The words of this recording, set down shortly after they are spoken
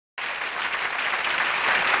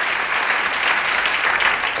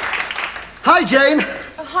Hi, Jane.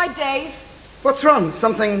 Oh, hi, Dave. What's wrong?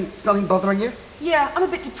 Something bothering you? Yeah, I'm a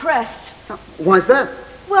bit depressed. Why's that?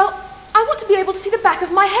 Well, I want to be able to see the back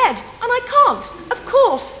of my head, and I can't, of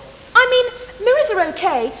course. I mean, mirrors are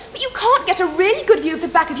okay, but you can't get a really good view of the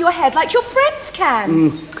back of your head like your friends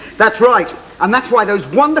can. That's right. And that's why those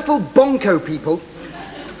wonderful Bonco people,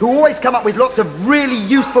 who always come up with lots of really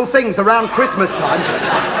useful things around Christmas time,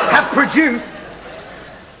 have produced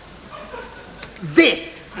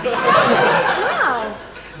this. Wow.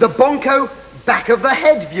 The Bonco back of the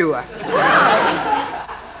head viewer. Wow.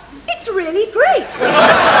 It's really great.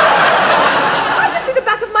 I can see the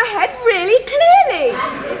back of my head really clearly.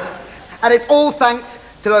 And it's all thanks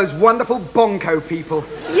to those wonderful Bonco people.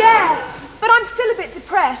 Yeah, but I'm still a bit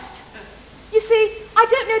depressed. You see, I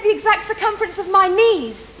don't know the exact circumference of my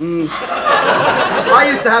knees. I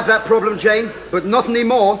used to have that problem, Jane, but not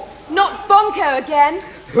anymore. Not Bonco again.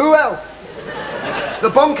 Who else? The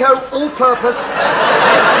Bonco all-purpose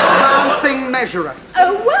round thing measurer.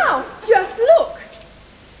 Oh, wow. Just look.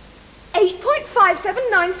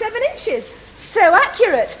 8.5797 inches. So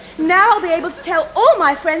accurate. Now I'll be able to tell all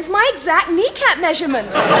my friends my exact kneecap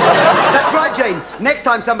measurements. That's right, Jane. Next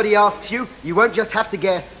time somebody asks you, you won't just have to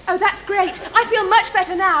guess. Oh, that's great. I feel much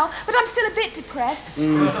better now, but I'm still a bit depressed.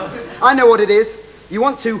 I know what it is. You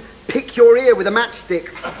want to pick your ear with a matchstick,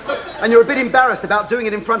 and you're a bit embarrassed about doing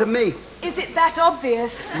it in front of me. Is it that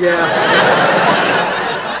obvious? Yeah.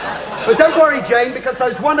 But don't worry, Jane, because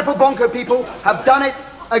those wonderful Bonco people have done it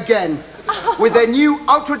again with their new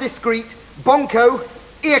ultra-discreet Bonco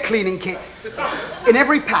ear cleaning kit. In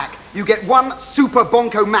every pack, you get one super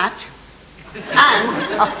Bonco match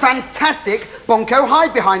and a fantastic Bonco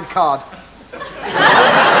hide-behind card.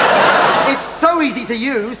 It's so easy to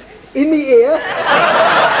use. In the ear,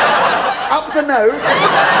 up the nose,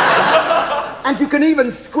 and you can even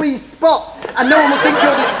squeeze spots, and no one will think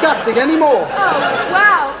you're disgusting anymore. Oh,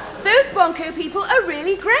 wow. Those Bonco people are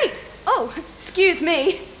really great. Oh, excuse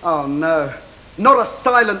me. Oh, no. Not a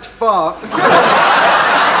silent fart.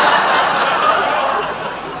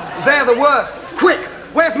 They're the worst. Quick,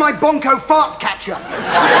 where's my Bonco fart catcher?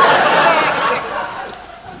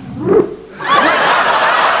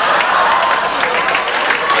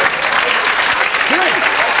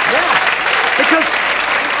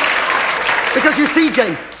 Because you see,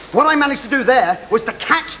 Jane, what I managed to do there was to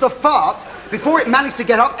catch the fart before it managed to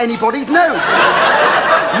get up anybody's nose.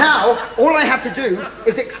 Now, all I have to do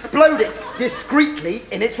is explode it discreetly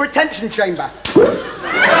in its retention chamber.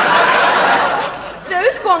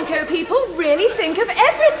 Those Bonco people really think of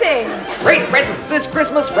everything. Great presents this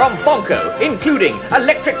Christmas from Bonco, including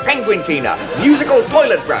electric penguin cleaner, musical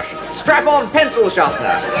toilet brush, strap-on pencil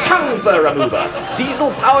sharpener, tongue fur remover,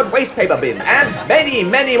 diesel-powered waste paper bin, and many,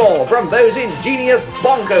 many more from those ingenious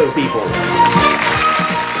Bonco people.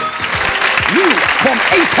 New from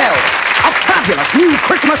A-Tel, a fabulous new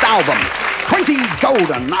Christmas album, 20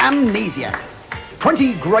 golden amnesiacs.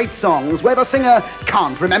 20 great songs where the singer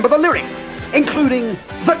can't remember the lyrics, including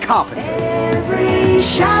The Carpenters. Every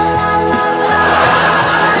sha-la-la-la,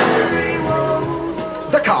 every woe.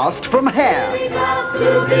 The cast from Hair.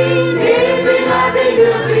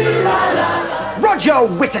 Roger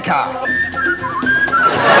Whittaker.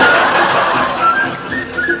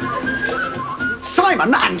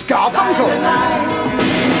 Simon and Garfunkel.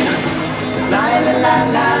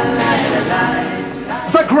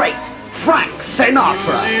 The great Frank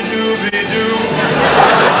Sinatra.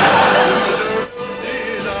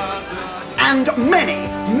 And many,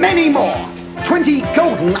 many more. 20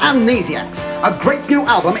 golden amnesiacs. A great new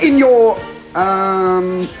album in your,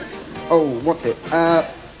 oh, what's it?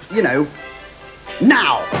 You know,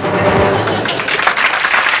 now.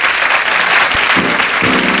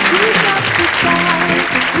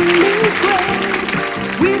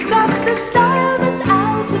 We've got the style that's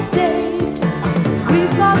out of date.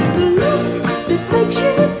 We've got the look that makes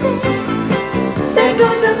you think there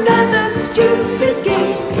goes another stupid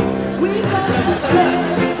game. We've got the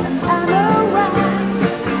flares and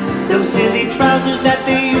anoraks, those silly trousers that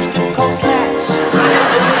they used to call slacks.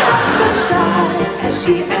 no style,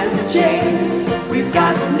 S-C and J. We've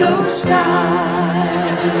got no style.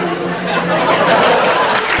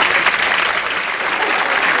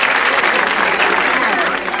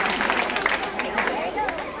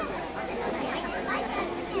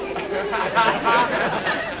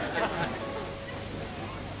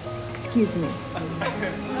 Excuse me.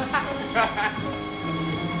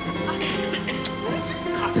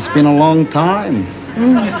 It's been a long time.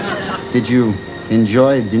 Did you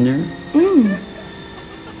enjoy dinner?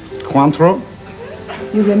 Cointreau?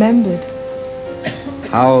 You remembered.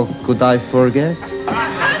 How could I forget?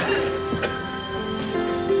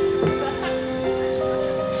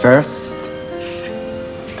 First,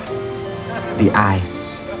 the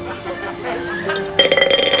ice.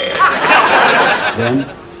 Then,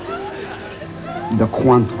 the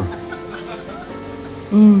Cointreau.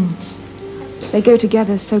 They go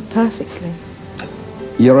together so perfectly.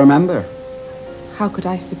 You remember? How could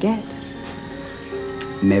I forget?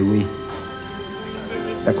 Mais oui.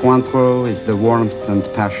 The Cointreau is the warmth and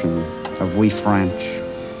passion of we French.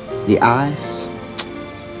 The ice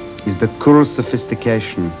is the cool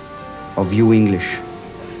sophistication of you English.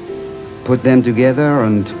 Put them together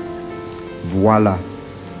and voila.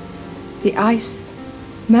 The ice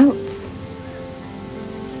melts.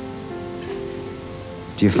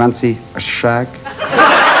 Do you fancy a shag?